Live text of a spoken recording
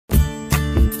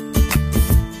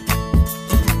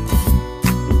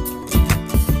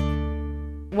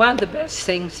one of the best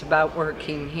things about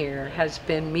working here has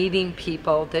been meeting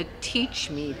people that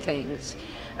teach me things,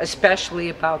 especially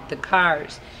about the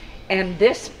cars. And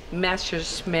this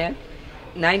Messerschmitt,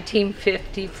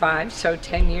 1955, so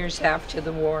 10 years after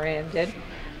the war ended,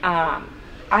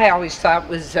 I always thought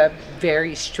was a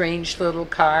very strange little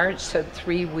car. It's a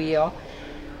three-wheel.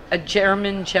 A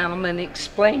German gentleman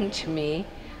explained to me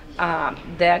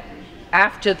that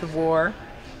after the war,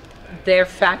 their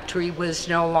factory was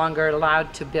no longer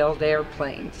allowed to build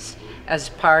airplanes as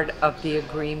part of the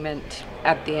agreement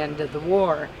at the end of the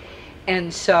war.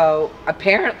 And so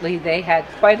apparently they had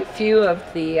quite a few of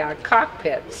the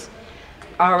cockpits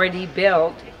already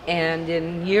built, and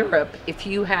in Europe, if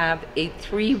you have a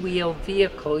three-wheel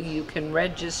vehicle, you can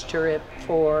register it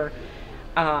for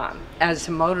as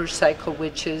a motorcycle,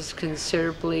 which is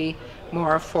considerably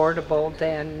more affordable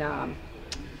than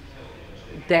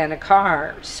a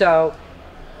car. So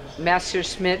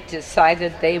Messerschmitt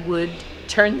decided they would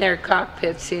turn their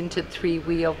cockpits into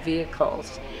three-wheel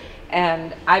vehicles.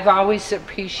 And I've always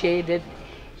appreciated,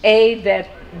 A, that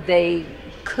they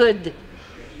could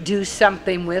do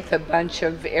something with a bunch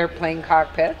of airplane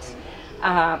cockpits,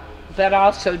 but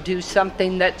also do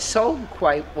something that sold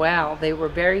quite well. They were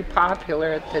very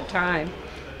popular at the time.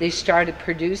 They started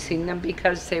producing them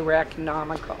because they were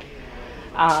economical.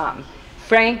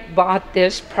 Frank bought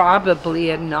this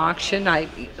probably at an auction. I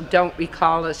don't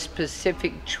recall a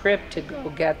specific trip to go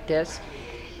get this,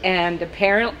 and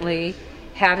apparently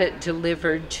had it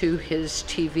delivered to his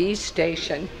TV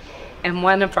station. And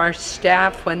one of our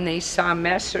staff, when they saw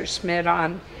Messerschmitt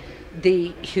on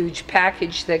the huge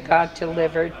package that got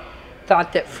delivered,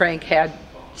 thought that Frank had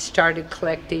started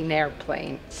collecting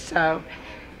airplanes. So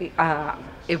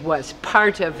it was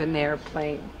part of an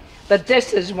airplane. But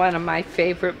this is one of my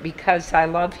favorite because I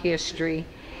love history,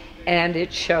 and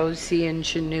it shows the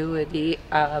ingenuity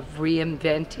of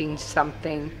reinventing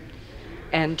something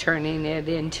and turning it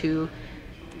into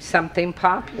something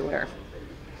popular.